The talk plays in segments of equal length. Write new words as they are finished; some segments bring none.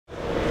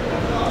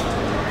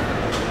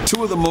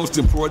Two of the most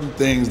important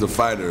things the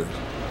fighter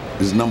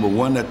is number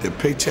one, that their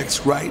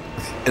paycheck's right,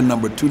 and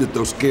number two, that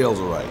those scales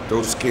are right.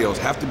 Those scales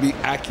have to be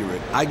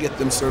accurate. I get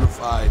them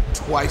certified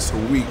twice a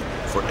week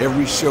for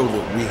every show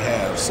that we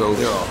have, so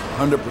they're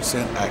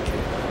 100% accurate.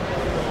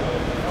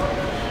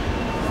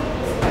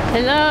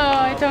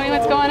 Hello, Tony,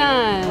 what's going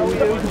on? We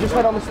can just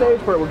head on the stage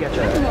where we'll get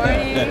you. Good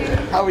morning.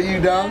 How are you,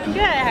 Don?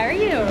 Good, how are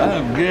you?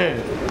 I'm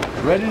good.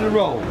 Ready to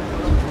roll.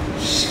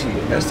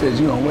 Shit, that says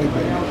you don't weigh, baby.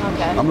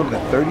 Okay. I'm looking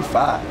at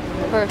 35.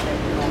 Perfect.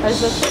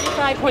 There's a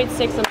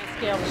 35.6 on my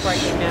scale before I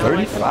came down.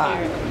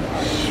 35.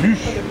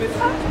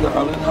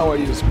 Darling, how are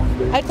you this morning,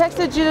 baby? I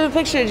texted you the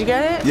picture. Did you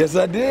get it? Yes,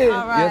 I did.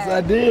 All right. Yes,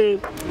 I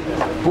did.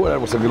 Boy, that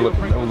was a good look.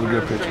 That was a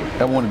good picture.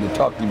 I wanted to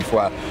talk to you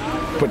before I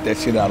put that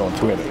shit out on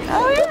Twitter.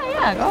 Oh,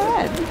 yeah, go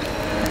ahead.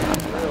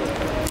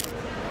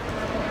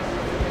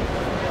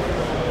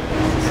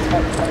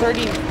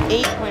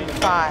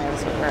 38.5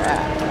 is what we're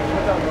at.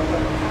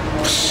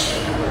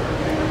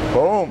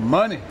 Oh,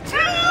 money.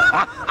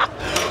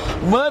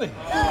 Money.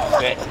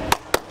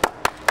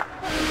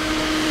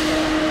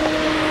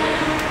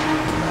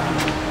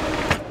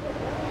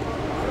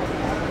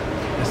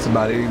 That's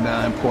about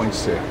 89.6.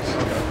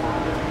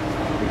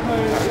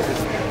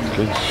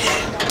 Good.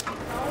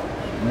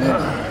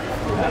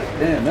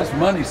 Damn, that's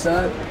money,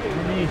 son.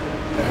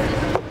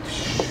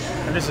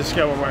 And this is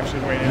scale we're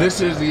actually weighing. This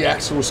is the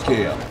actual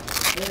scale.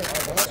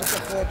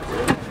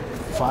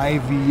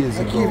 5 years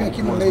ago was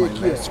my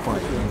last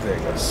fight in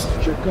Vegas.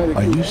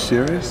 Are you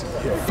serious?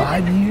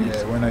 5 years?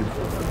 Yeah, when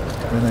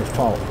I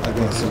fought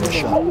against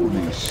Machida.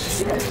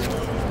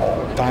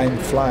 Time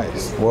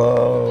flies.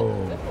 Whoa.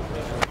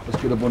 Let's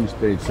get up on the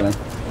stage, son.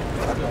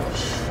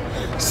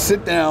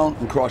 Sit down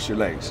and cross your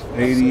legs.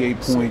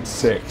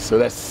 88.6. So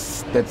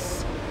that's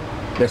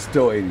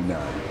still 89.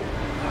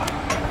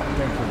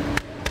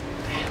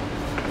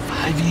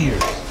 5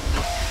 years.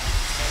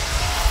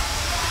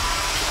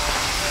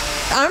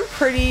 I'm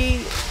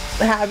pretty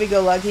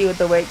happy-go-lucky with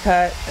the weight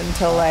cut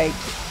until like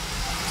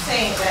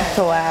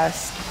the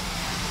last,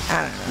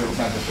 I don't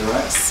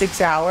know,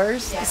 6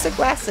 hours. The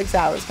last 6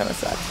 hours kind of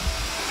sucked.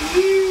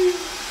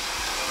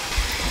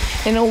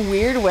 In a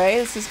weird way,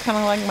 this is kind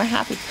of like my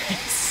happy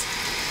place.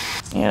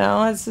 You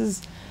know, this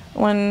is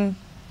when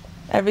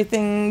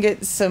everything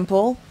gets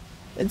simple.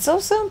 It's so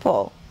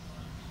simple.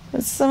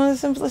 It's some of the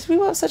simplest.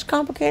 People have such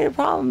complicated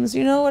problems.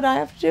 You know what I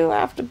have to do? I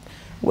have to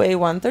weigh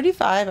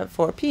 135 at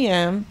 4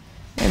 p.m.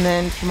 And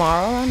then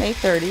tomorrow around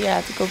 8:30, I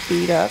have to go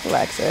beat up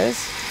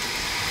Alexis.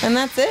 And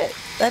that's it.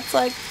 That's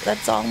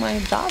all my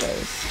job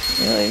is,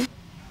 really.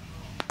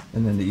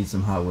 And then to eat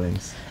some hot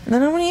wings. And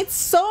then I'm gonna eat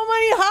so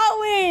many hot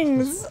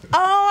wings.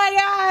 Oh my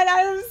God,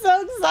 I'm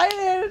so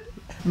excited.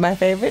 My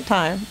favorite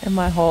time in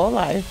my whole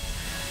life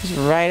is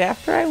right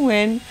after I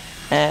win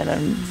and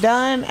I'm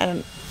done,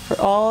 and for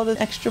all the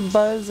extra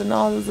buzz and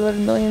all those other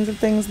millions of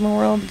things in the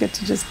world, get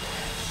to just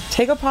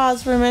take a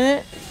pause for a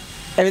minute.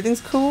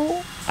 Everything's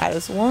cool. I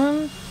just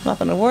won.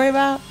 Nothing to worry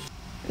about.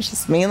 It's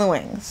just me and the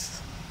wings.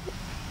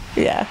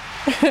 Yeah.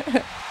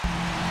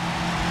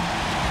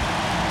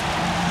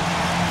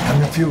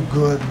 I feel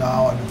good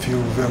now. I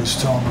feel very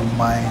strong in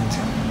mind.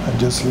 I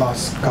just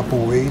lost a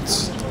couple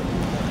weights.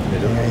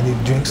 And I need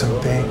to drink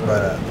something,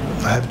 but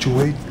I have to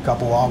wait a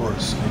couple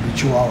hours, maybe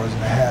 2 hours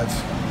and a half.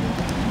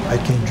 I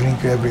can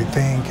drink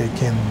everything. I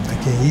can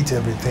eat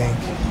everything,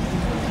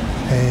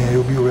 and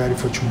it'll be ready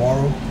for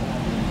tomorrow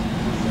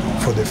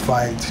for the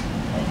fight.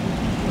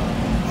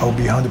 I'll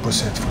be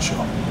 100% for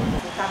sure.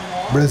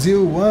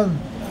 Brazil 1-0.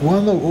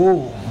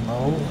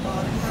 No,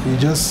 we're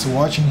just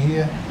watching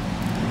here,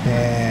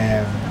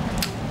 and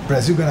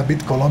Brazil gonna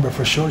beat Colombia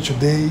for sure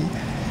today.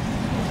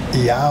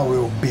 Yeah,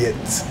 will beat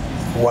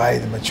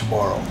Weidman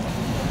tomorrow.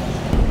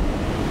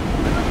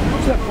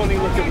 What's that funny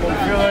looking one? I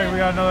feel like we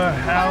got another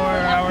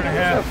hour and a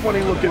half. What's that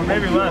funny looking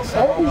maybe less.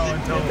 I don't know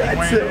until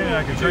Wayne in.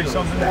 I can drink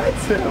something.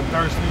 That's it. I'm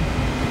thirsty.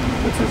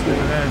 What's his name?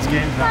 And then it's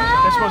game time.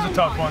 This was a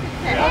tough one.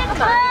 Yeah.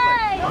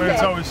 But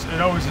it always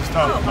is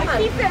tough.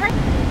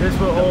 This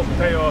will all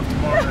pay off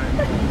tomorrow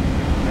night.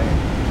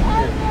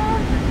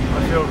 I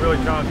feel really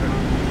confident.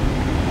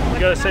 You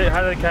gotta say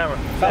hi to the camera.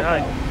 Say hi.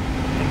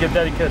 And give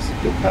Daddy a kiss.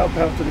 Give pow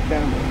pow to the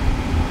camera.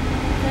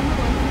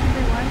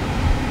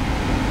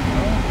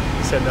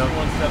 He said no. I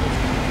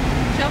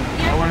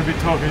wouldn't be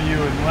talking to you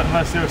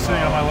unless they were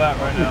sitting on my lap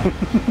right now.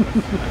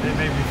 They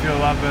make me feel a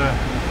lot better.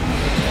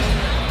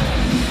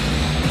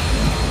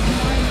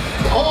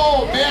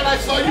 Oh man, I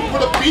saw you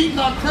put a beating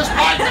on Chris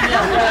Weidman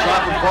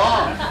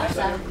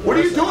there. What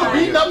are you doing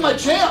beating up my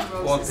champ?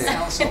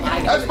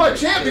 That's my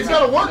champ. He's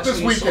got to work this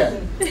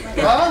weekend.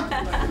 Huh?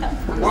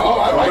 Well,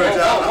 I like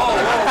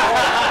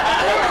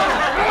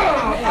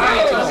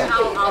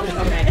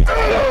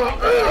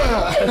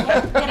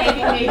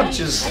it.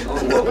 Just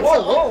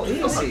Whoa,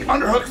 easy.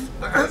 Underhook.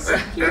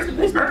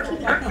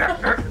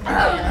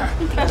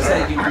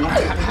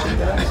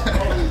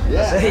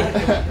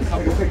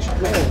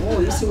 whoa,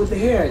 you see with the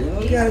hair, you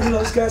know,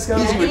 this guy's got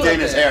Easy with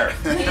Dana's hair.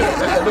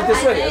 Look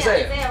this way, I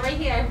say it. Right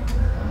here.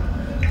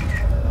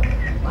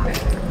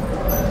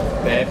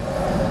 Babe.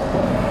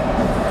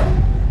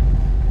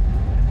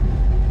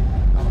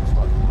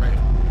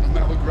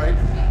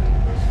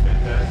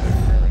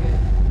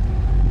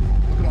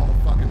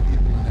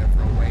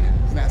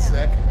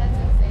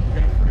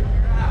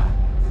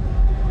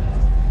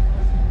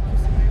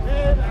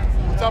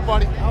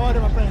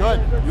 Good.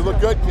 You look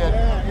good, kid.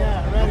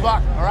 Good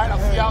luck. All right, I'll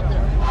see you out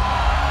there.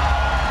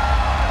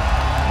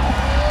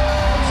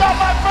 What's up,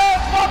 my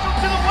friends? Welcome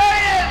to the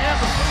weigh-in.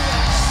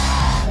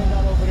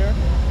 Over there.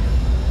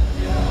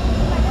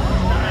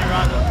 Hey,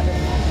 Ronda.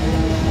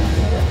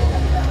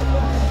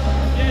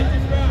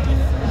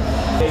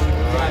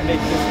 Try and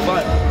make this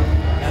fun.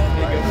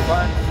 Make it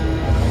fun.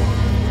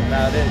 That's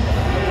about it.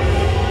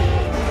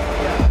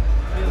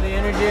 Feel the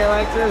energy,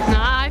 Alexis?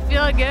 Nah, I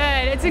feel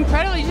good. It's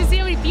incredible. You should see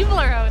how many people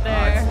are out there.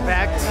 Oh, it's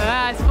packed.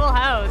 It's full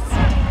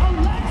house.